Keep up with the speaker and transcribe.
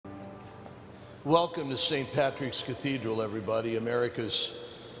Welcome to St. Patrick's Cathedral, everybody, America's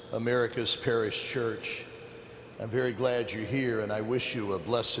parish church. I'm very glad you're here, and I wish you a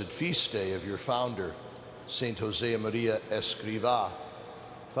blessed feast day of your founder, Saint Josemaria Escriva.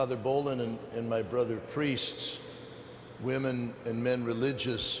 Father Dolan and my brother priests, women and men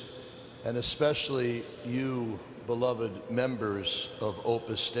religious, and especially you, beloved members of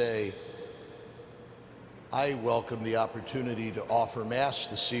Opus Dei, I welcome the opportunity to offer Mass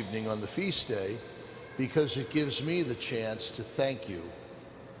this evening on the feast day because it gives me the chance to thank you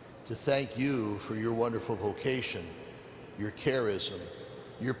for your wonderful vocation, your charism,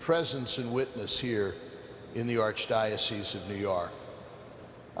 your presence and witness here in the Archdiocese of New York.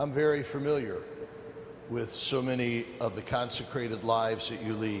 I'm very familiar with so many of the consecrated lives that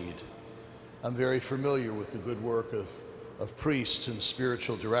you lead. I'm very familiar with the good work of priests in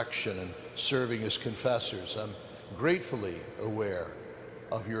spiritual direction and serving as confessors. I'm gratefully aware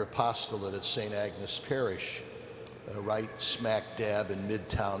of your apostolate at St. Agnes Parish, right smack dab in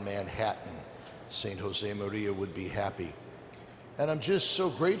Midtown Manhattan. St. Josemaria would be happy. And I'm just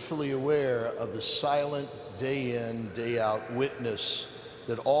so gratefully aware of the silent day in, day out witness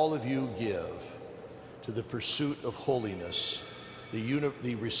that all of you give to the pursuit of holiness,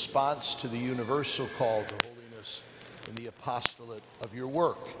 the response to the universal call to holiness in the apostolate of your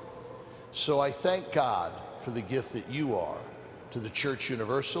work. So I thank God for the gift that you are to the Church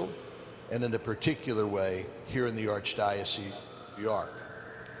Universal, and in a particular way here in the Archdiocese of New York.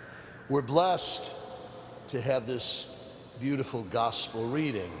 We're blessed to have this beautiful gospel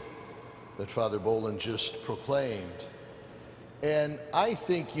reading that Father Dolan just proclaimed. And I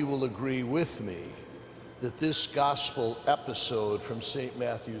think you will agree with me that this gospel episode from St.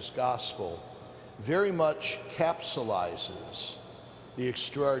 Matthew's Gospel very much capsulizes the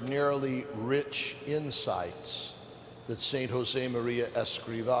extraordinarily rich insights that St. Josemaria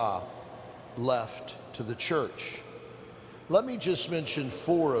Escriva left to the Church. Let me just mention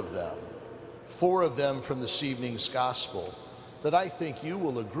four of them from this evening's Gospel that I think you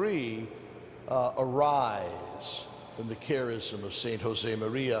will agree arise from the charism of St.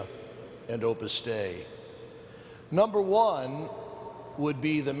 Josemaria and Opus Dei. Number one would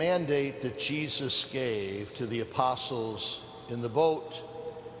be the mandate that Jesus gave to the apostles in the boat,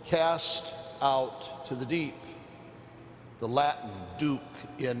 cast out to the deep. The Latin, duc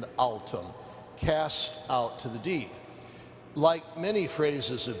in altum, cast out to the deep. Like many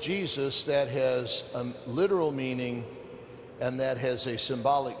phrases of Jesus, that has a literal meaning and that has a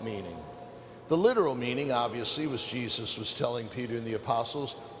symbolic meaning. The literal meaning, obviously, was Jesus was telling Peter and the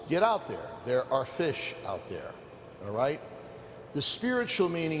apostles, get out there. There are fish out there, all right? The spiritual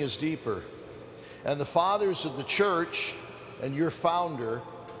meaning is deeper. And the fathers of the church and your founder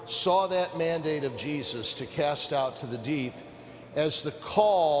saw that mandate of Jesus to cast out to the deep as the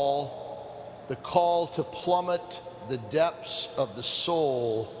call to plummet the depths of the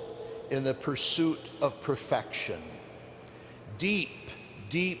soul in the pursuit of perfection. Deep,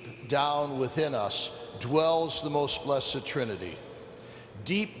 deep down within us dwells the most blessed Trinity.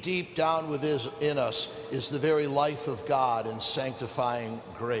 Deep, deep down within us is the very life of God in sanctifying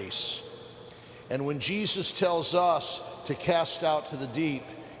grace. And when Jesus tells us to cast out to the deep,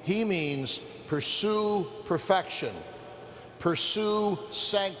 he means pursue perfection, pursue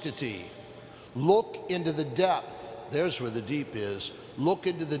sanctity, look into the depth, there's where the deep is, look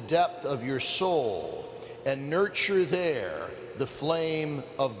into the depth of your soul and nurture there the flame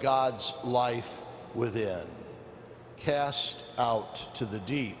of God's life within. Cast out to the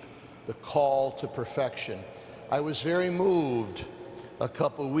deep, the call to perfection. I was very moved a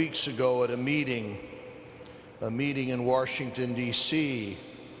couple weeks ago at a meeting in Washington, D.C.,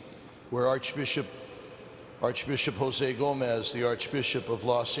 where Archbishop Jose Gomez, the Archbishop of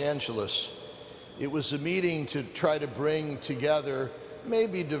Los Angeles, it was a meeting to try to bring together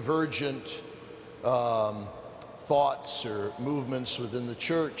maybe divergent thoughts or movements within the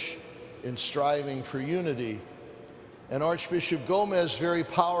church in striving for unity. And Archbishop Gomez very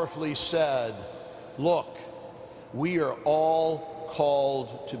powerfully said, look, we are all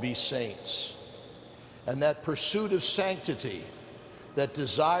called to be saints. And that pursuit of sanctity, that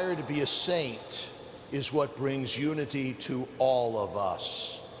desire to be a saint, is what brings unity to all of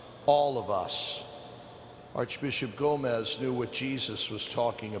us. All of us. Archbishop Gomez knew what Jesus was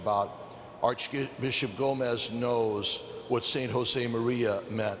talking about. Archbishop Gomez knows what St. Josemaria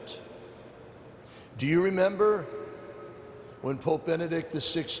meant. Do you remember when Pope Benedict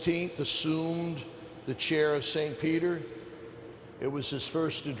XVI assumed the chair of St. Peter? It was his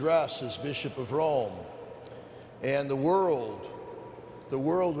first address as Bishop of Rome. And the world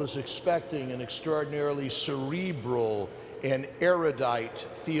was expecting an extraordinarily cerebral an erudite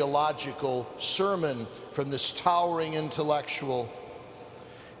theological sermon from this towering intellectual.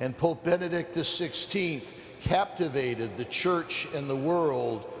 And Pope Benedict XVI captivated the church and the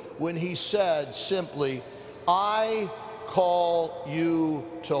world when he said simply, "I call you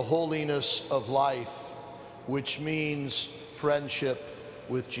to holiness of life," which means friendship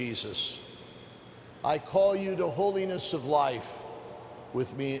with Jesus. I call you to holiness of life,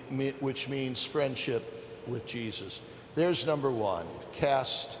 which means friendship with Jesus. There's number one,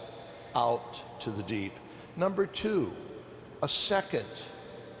 cast out to the deep. Number two, a second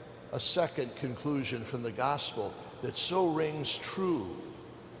conclusion from the gospel that so rings true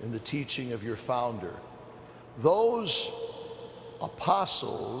in the teaching of your founder. Those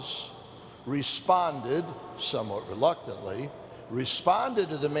apostles responded, somewhat reluctantly,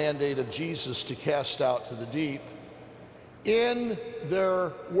 to the mandate of Jesus to cast out to the deep in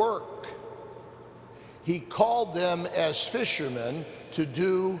their work. He called them as fishermen to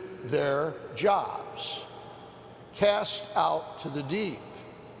do their jobs. Cast out to the deep.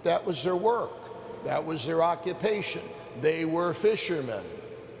 That was their work. That was their occupation. They were fishermen.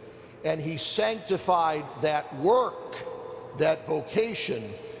 And he sanctified that work, that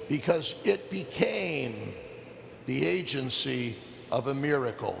vocation, because it became the agency of a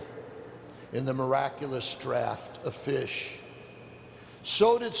miracle in the miraculous draught of fish.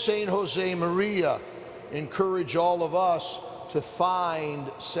 So did Saint Josemaria encourage all of us to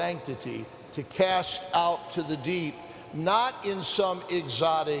find sanctity, to cast out to the deep, not in some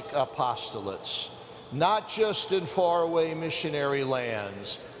exotic apostolates, not just in faraway missionary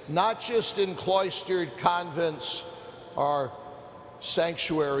lands, not just in cloistered convents or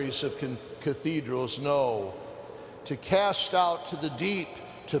sanctuaries of cathedrals, no. To cast out to the deep,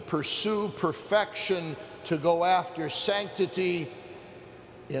 to pursue perfection, to go after sanctity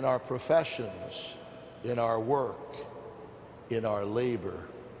in our professions, in our work, in our labor.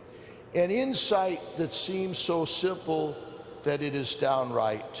 An insight that seems so simple that it is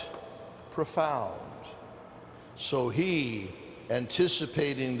downright profound. So he,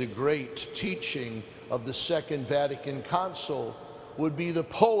 anticipating the great teaching of the Second Vatican Council, would be the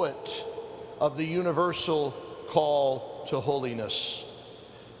poet of the universal call to holiness.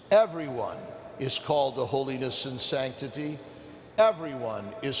 Everyone is called to holiness and sanctity.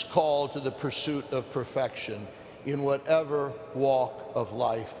 Everyone is called to the pursuit of perfection in whatever walk of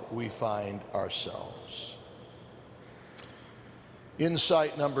life we find ourselves.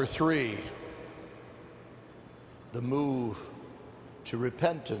 Insight number three, the move to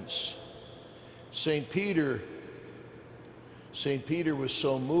repentance. St. Peter was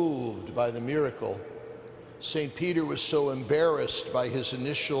so moved by the miracle. St. Peter was so embarrassed by his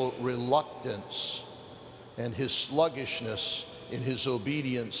initial reluctance and his sluggishness in his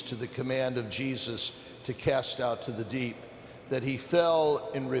obedience to the command of Jesus to cast out to the deep, that he fell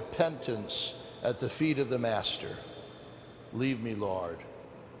in repentance at the feet of the Master. "Leave me, Lord,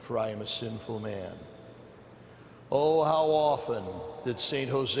 for I am a sinful man." Oh, how often did St.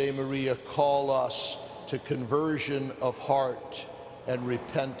 Josemaria call us to conversion of heart and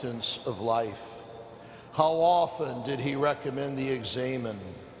repentance of life. How often did he recommend the examen?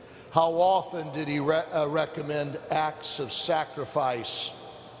 How often did he recommend acts of sacrifice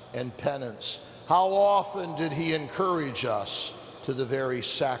and penance? How often did he encourage us to the very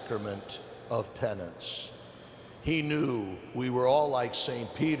sacrament of penance? He knew we were all like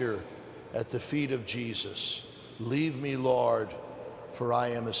St. Peter at the feet of Jesus. "Leave me, Lord, for I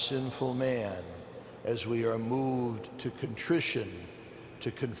am a sinful man," as we are moved to contrition,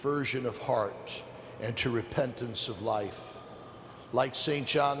 to conversion of heart, and to repentance of life. Like St.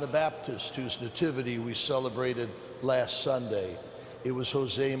 John the Baptist, whose nativity we celebrated last Sunday, it was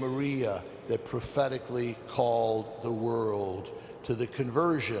Josemaria that prophetically called the world to the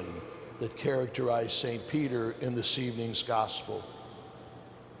conversion that characterized St. Peter in this evening's gospel.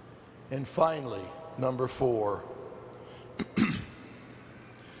 And finally, number 4,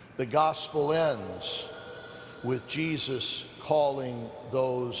 the gospel ends with Jesus calling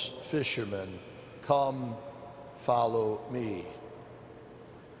those fishermen, "Come, follow me."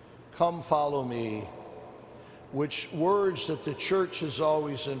 "Come, follow me," which words that the church has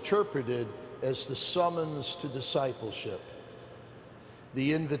always interpreted as the summons to discipleship,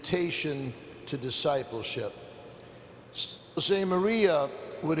 the invitation to discipleship. Josemaria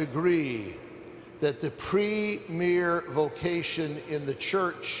would agree that the premier vocation in the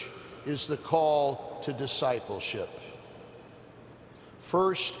church is the call to discipleship.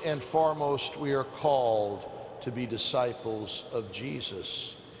 First and foremost, we are called to be disciples of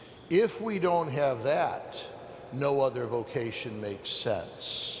Jesus. If we don't have that, no other vocation makes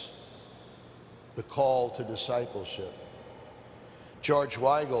sense. The call to discipleship. George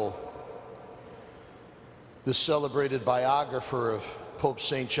Weigel, the celebrated biographer of Pope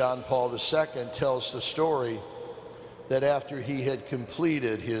St. John Paul II, tells the story that after he had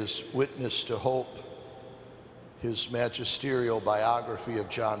completed his Witness to Hope, his magisterial biography of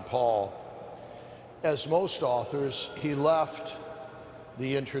John Paul, as most authors, he left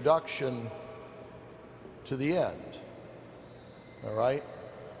the introduction to the end. All right?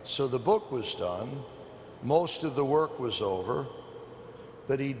 So the book was done, most of the work was over,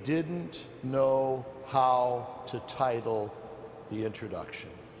 but he didn't know how to title the introduction.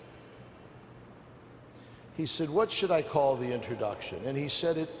 He said, "What should I call the introduction?" And he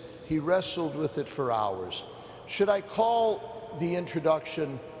said he wrestled with it for hours. Should I call the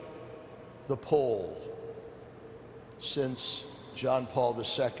introduction the Pole, since John Paul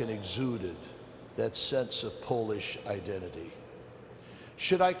II exuded that sense of Polish identity?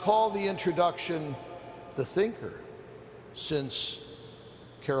 Should I call the introduction the Thinker, since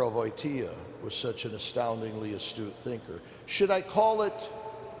Karol Wojtyła was such an astoundingly astute thinker? Should I call it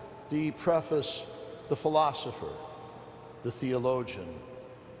the preface the Philosopher, the Theologian?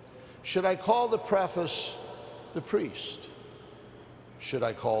 Should I call the preface the Priest? Should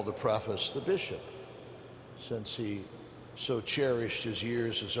I call the preface the Bishop, since he so cherished his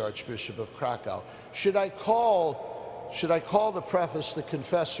years as Archbishop of Krakow? Should I call the preface the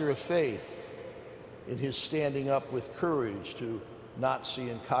Confessor of Faith, in his standing up with courage to Nazi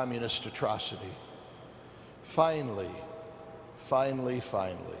and communist atrocity? Finally,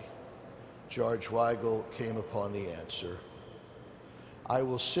 George Weigel came upon the answer. I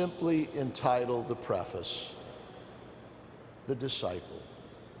will simply entitle the preface The Disciple.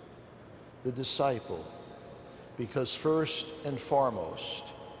 The Disciple, because first and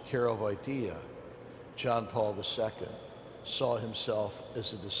foremost, Karol Wojtyła, John Paul II, saw himself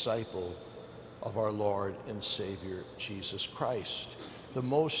as a disciple of our Lord and Savior Jesus Christ, the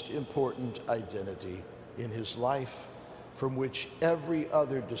most important identity in his life, from which every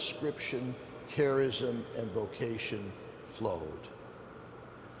other description, charism, and vocation flowed.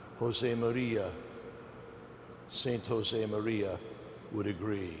 Saint Josemaria would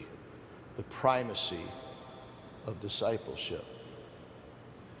agree, the primacy of discipleship.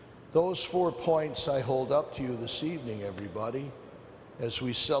 Those 4 points I hold up to you this evening, everybody, as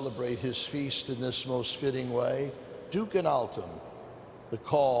we celebrate his feast in this most fitting way. Ducem altum, the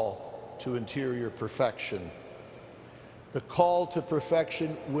call to interior perfection. The call to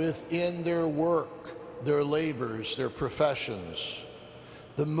perfection within their work, their labors, their professions.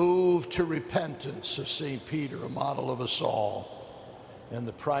 The move to repentance of St. Peter, a model of us all. And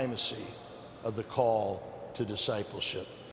the primacy of the call to discipleship.